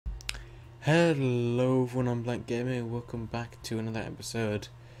Hello everyone, I'm Blank Gaming. Welcome back to another episode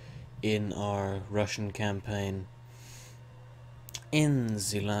in our Russian campaign. In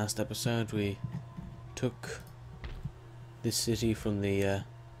the last episode we took this city from the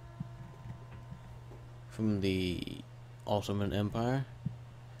Ottoman Empire,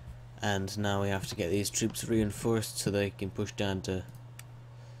 and now we have to get these troops reinforced so they can push down to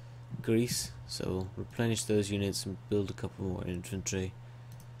Greece. So we'll replenish those units and build a couple more infantry,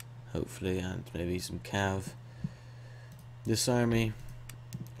 hopefully, and maybe some cav. This army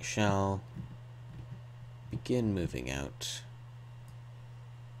shall begin moving out.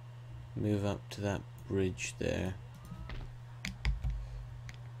 Move up to that bridge there.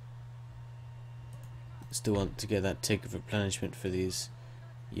 Still want to get that tick of replenishment for these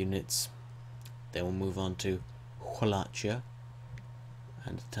units. Then we'll move on to Wallachia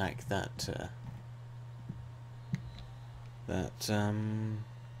and attack that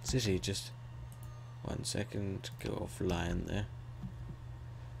city. Just 1 second, go offline there.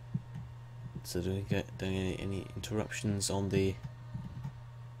 So do we get any interruptions on the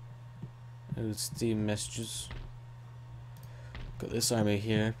Steam messages? Got this army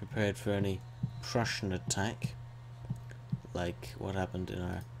here prepared for any Prussian attack, like what happened in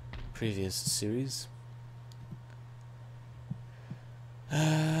our previous series.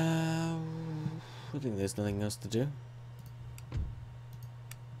 I think there's nothing else to do.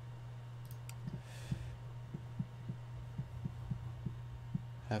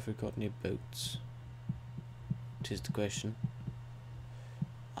 Have we got any boats? 'Tis the question.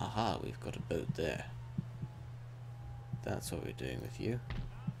 Aha, we've got a boat there. That's what we're doing with you.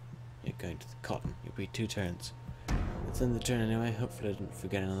 You're going to the cotton. You'll be 2 turns. Let's end the turn anyway. Hopefully I didn't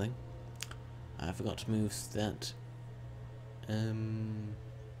forget anything. I forgot to move that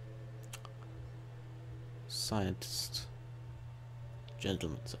scientist.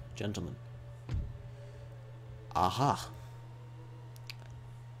 Gentleman. Aha!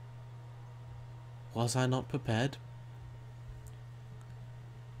 Was I not prepared?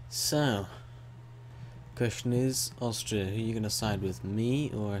 So, question is, Austria, who are you going to side with, me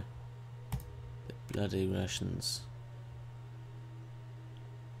or the bloody Russians?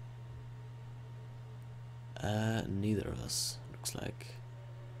 Neither of us, looks like.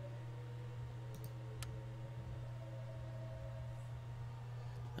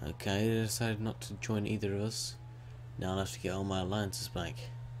 Okay, I decided not to join either of us. Now I'll have to get all my alliances back.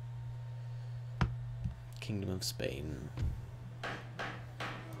 Kingdom of Spain.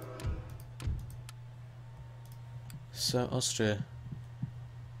 So Austria,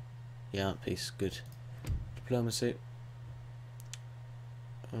 yeah, peace, good. Diplomacy.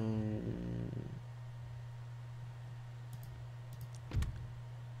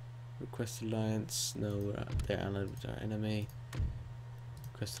 Request alliance. No, we're they're allied with our enemy.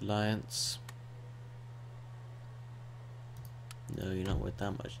 Request alliance. No, you're not worth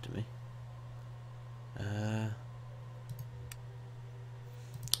that much to me.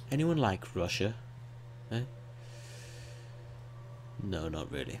 Anyone like Russia? Eh? No,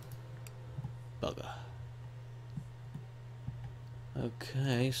 not really. Bugger.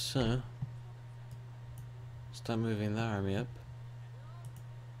 Okay, so start moving the army up.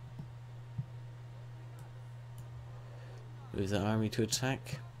 Move the army to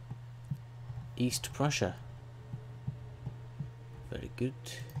attack East Prussia. Very good.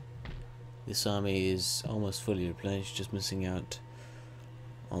 This army is almost fully replenished, just missing out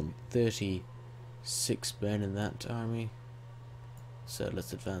on 36 men in that army. So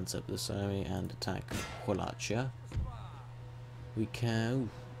let's advance up this army and attack Wallachia. We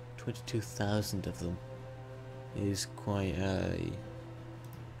can... 22,000 of them is quite a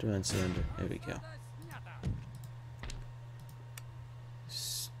demand surrender. There we go.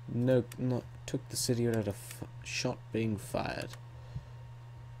 No, not took the city without a shot being fired.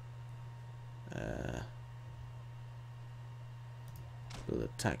 Build a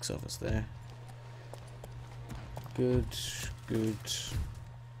tax office there. Good.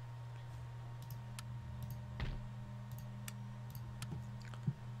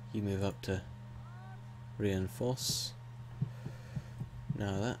 You move up to reinforce.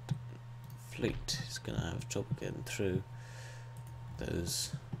 Now that fleet is going to have trouble getting through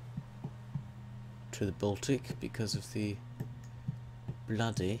those to the Baltic because of the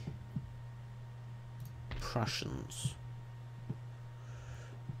bloody Prussians.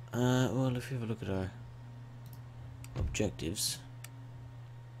 Well, if you have a look at our objectives,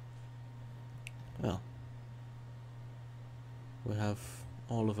 well, we have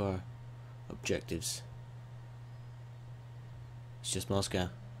all of our objectives. It's just Moscow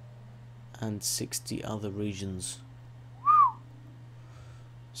and 60 other regions.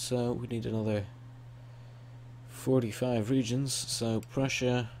 So we need another 45 regions. So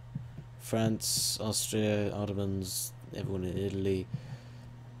Prussia, France, Austria, Ottomans, everyone in Italy,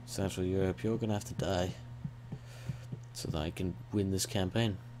 Central Europe, you're gonna have to die so that I can win this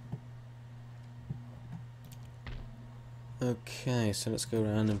campaign. Okay, so let's go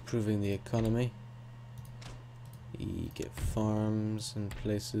around improving the economy. You get farms and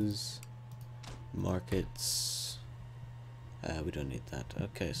places, markets. We don't need that.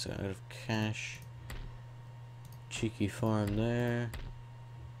 Okay, so out of cash, cheeky farm there.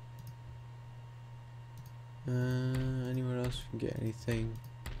 Anywhere else we can get anything?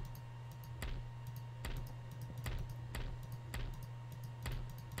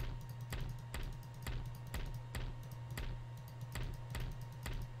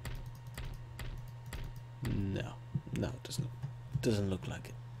 No, it doesn't look like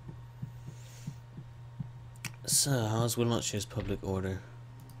it. So, how's Wilmotshire's public order?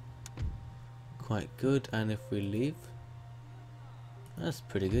 Quite good, and if we leave, that's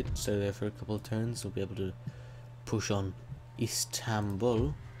pretty good. Stay there for a couple of turns, we'll be able to push on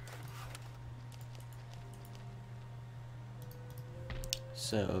Istanbul.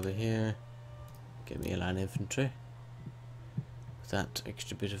 So over here, get me a line infantry with that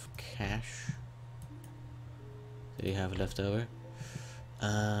extra bit of cash that you have left over.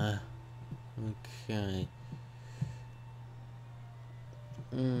 Okay.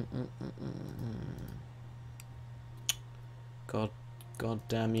 God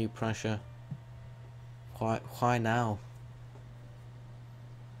damn you, Prussia. Why now?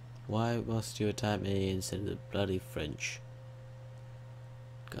 Why must you attack me instead of the bloody French?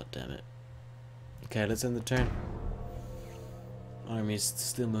 God damn it. Okay, let's end the turn. Army's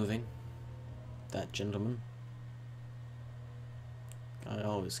still moving. That gentleman. I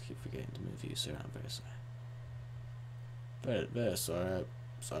always keep forgetting to move you, sir. I'm very sorry. Very sorry.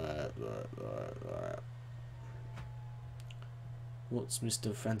 Sorry. What's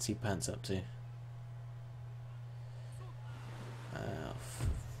Mr. Fancy Pants up to?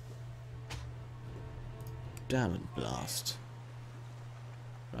 Damn it, blast.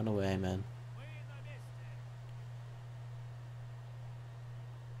 Run away, man.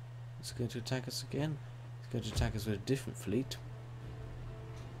 It's going to attack us again. It's going to attack us with a different fleet.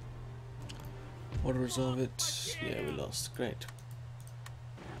 Want to resolve it? Yeah, we lost. Great.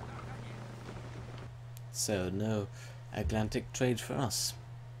 So, no Atlantic trade for us.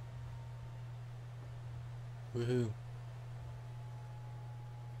 Woohoo.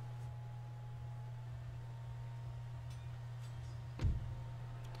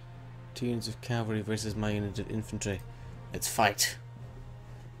 Two units of cavalry versus my unit of infantry. Let's fight.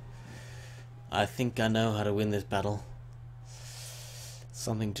 I think I know how to win this battle.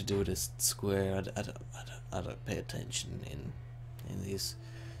 Something to do with this square. I don't pay attention in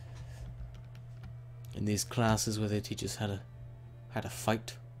these classes where they teach us how to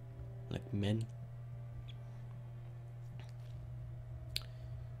fight like men.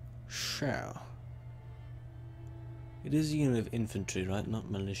 So it is a unit of infantry, right? Not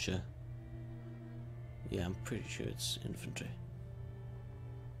militia. Yeah, I'm pretty sure it's infantry.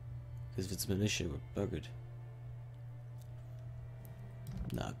 Because if it's militia, we're buggered.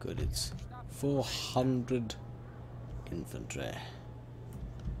 Not good, it's 400 infantry.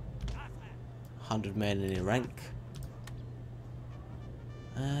 100 men in a rank.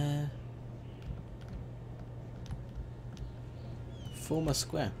 Form a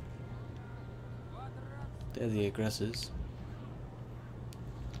square. They're the aggressors.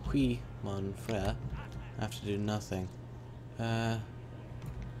 We, mon frere, have to do nothing.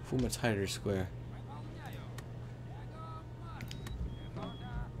 Form a tighter square.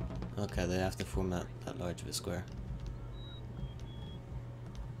 Okay, they have to form that large of a square.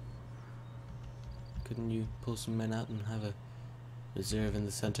 Couldn't you pull some men out and have a reserve in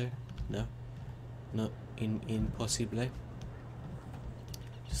the center? No? Not impossible.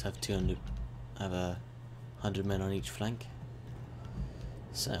 Just have 200, have 100 men on each flank.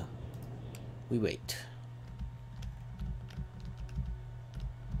 So, we wait.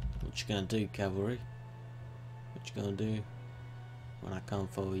 What you gonna do, cavalry? What you gonna do when I come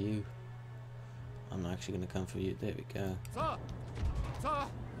for you? I'm not actually gonna come for you. There we go. Sir,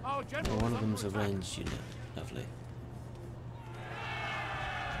 our general Well, one of them's a ranged unit. Lovely.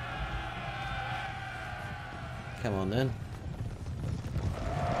 Come on then.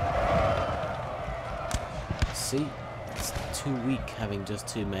 See? It's too weak having just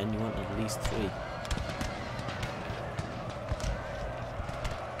 2 men. You want at least 3.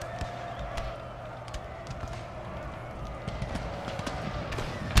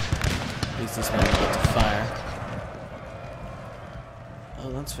 At least this man will get to fire. Oh,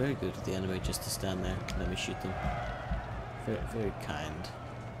 that's very good of the enemy just to stand there. Let me shoot them. Very, very kind.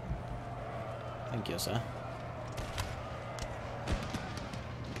 Thank you, sir.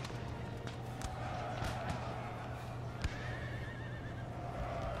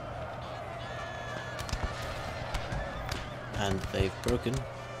 And they've broken.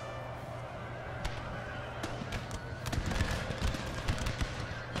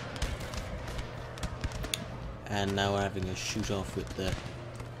 And now we're having a shoot-off with the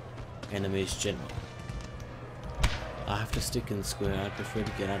enemy's general. I have to stick in the square. I prefer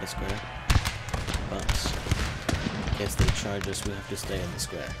to get out of square. But in case they charge us, we have to stay in the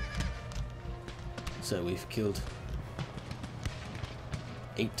square. So we've killed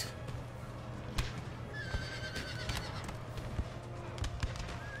 8.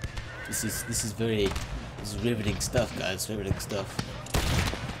 This is riveting stuff, guys. Riveting stuff.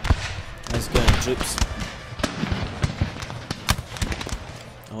 How's it going, troops?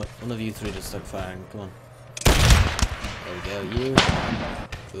 Oh, one of you three just start firing. Come on. There we go. You.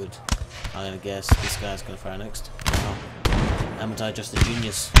 Good. I'm gonna guess this guy's gonna fire next. Oh. Haven't I just a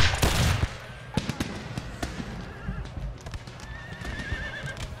genius?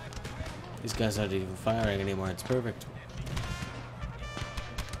 These guys aren't even firing anymore. It's perfect.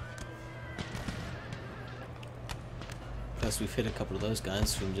 Plus, we've hit a couple of those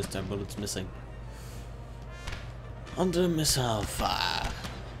guys from just our bullets missing. Under missile fire.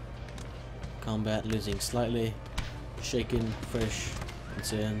 Combat losing slightly. Shaken, fresh,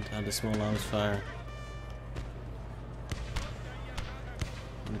 concerned, under small arms fire.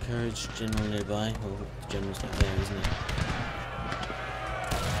 Encourage general nearby. Well, the general's not there, isn't he?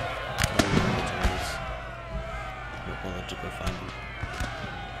 Not bother to go find him.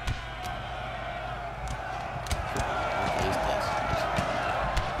 Okay, he's dead.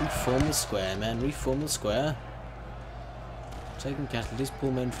 Reform the square, man. Reform the square. Taking casualties, pull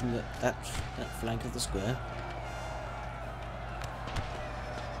men from that flank of the square.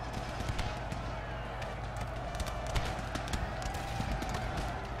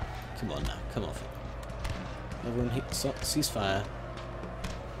 Come on now, come off it. Everyone cease fire.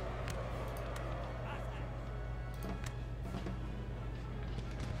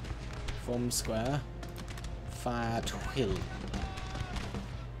 Form square. Fire to hill.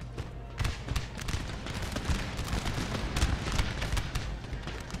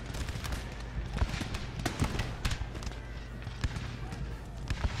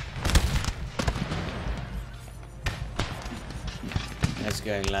 How's it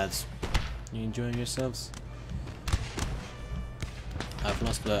going, lads? You enjoying yourselves? I've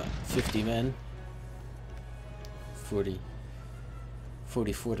lost about 50 men.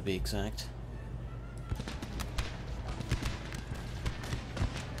 44 to be exact.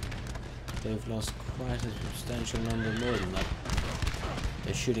 They've lost quite a substantial number more than that.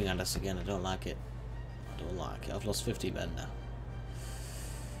 They're shooting at us again. I don't like it. I don't like it. I've lost 50 men now.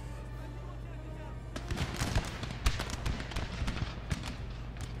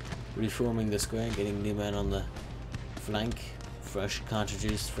 Reforming the square, getting new men on the flank, fresh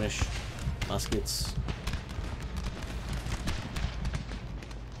cartridges, fresh muskets.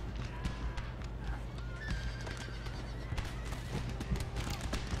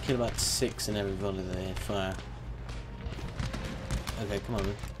 Kill about 6 in every volley they fire. Okay, come on,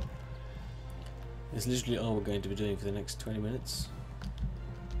 man. It's literally all we're going to be doing for the next 20 minutes.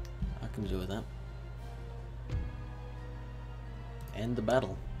 I can do with that. End the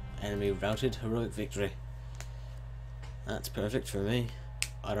battle. Enemy routed, heroic victory. That's perfect for me.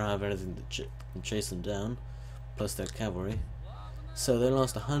 I don't have anything to chase them down, plus their cavalry. So they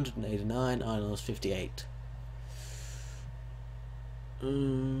lost 189, I lost 58.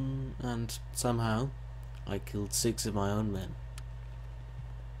 And somehow, I killed 6 of my own men.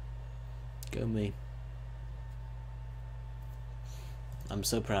 Go me. I'm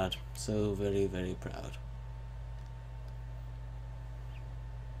so proud. So very, very proud.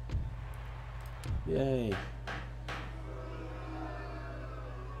 Yay!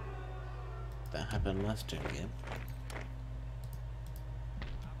 That happened last turn game.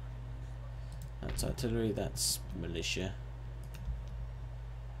 That's artillery, that's militia.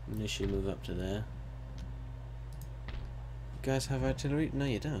 Militia move up to there. You guys have artillery? No,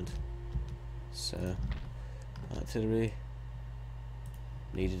 you don't. So, artillery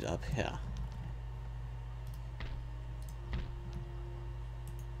needed up here.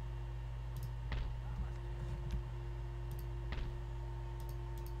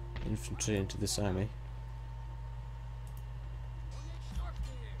 Infantry into this army.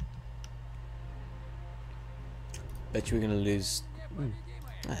 Bet you we're gonna lose.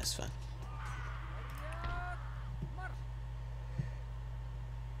 That's fine.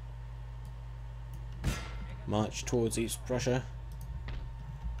 March towards East Prussia.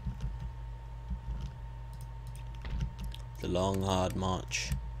 The long, hard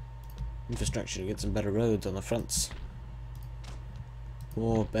march. Infrastructure to get some better roads on the fronts.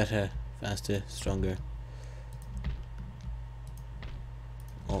 More, better, faster, stronger.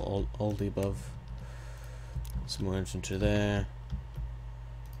 All the above. Some more infantry there.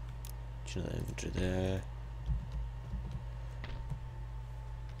 Another infantry there.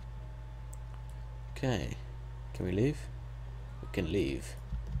 Okay. Can we leave? We can leave.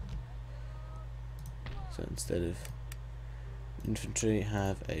 So instead of infantry,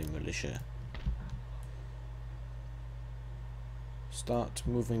 have a militia. Start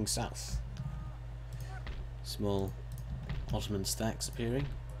moving south. Small Ottoman stacks appearing.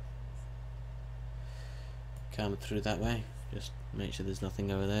 Come through that way. Just make sure there's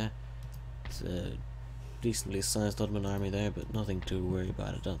nothing over there. It's a decently sized Ottoman army there, but nothing to worry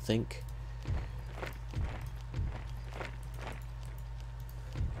about, I don't think.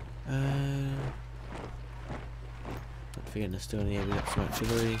 Not forgetting Estonia, we got some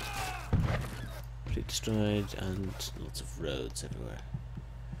artillery. Fleet destroyed, and lots of roads everywhere.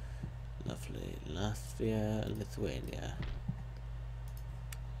 Lovely. Latvia, Lithuania.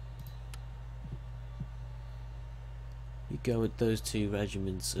 You go with those 2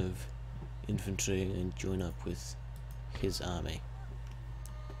 regiments of infantry and join up with his army.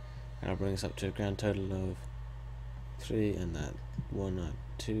 And I'll bring us up to a grand total of 3, and that 1,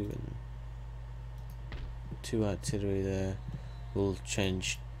 2, and 2 artillery there. We'll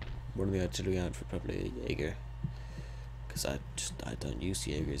change one of the artillery out for probably a Jaeger, because I don't use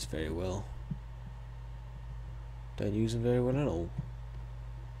Jaegers very well. Don't use them very well at all.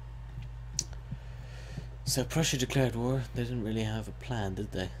 So Prussia declared war. They didn't really have a plan,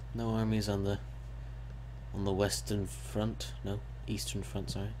 did they? No armies on the western front. No, eastern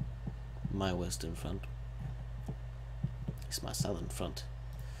front. Sorry, my western front. It's my southern front.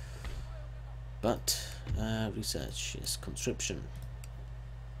 But research is conscription.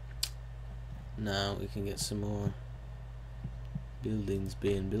 Now we can get some more buildings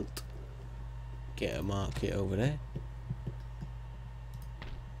being built. Get a market over there.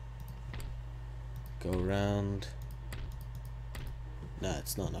 Go around. No,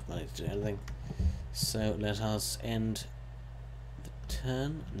 it's not enough money to do anything. So let us end the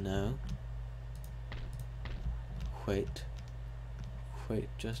turn. No. Wait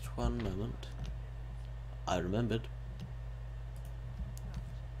just one moment. I remembered.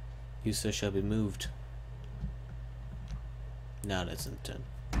 You, sir, shall be moved. Now let's end turn.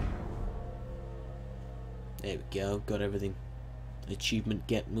 There we go, got everything. Achievement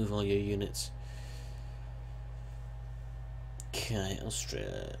get, move all your units. Okay,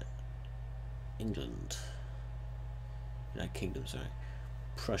 Austria. England. United Kingdom, sorry.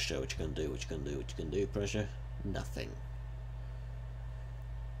 Prussia, what you gonna do, what you gonna do, what you gonna do, Prussia? Nothing.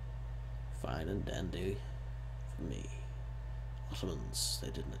 Fine and dandy for me. Ottomans, they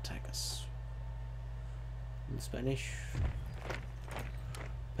didn't attack us. In Spanish,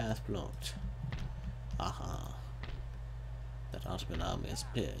 path blocked. Aha. That Ottoman army has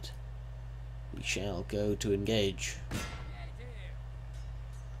appeared. We shall go to engage.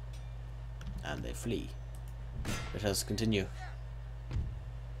 And they flee. Let us continue.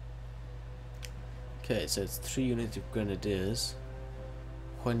 Okay, so it's 3 units of grenadiers,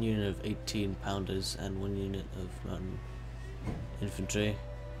 1 unit of 18-pounders, and 1 unit of mountain infantry,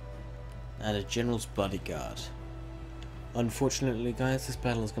 and a general's bodyguard. Unfortunately, guys, this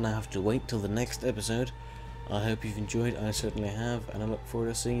battle is going to have to wait till the next episode. I hope you've enjoyed. I certainly have, and I look forward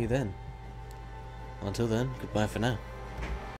to seeing you then. Until then, goodbye for now.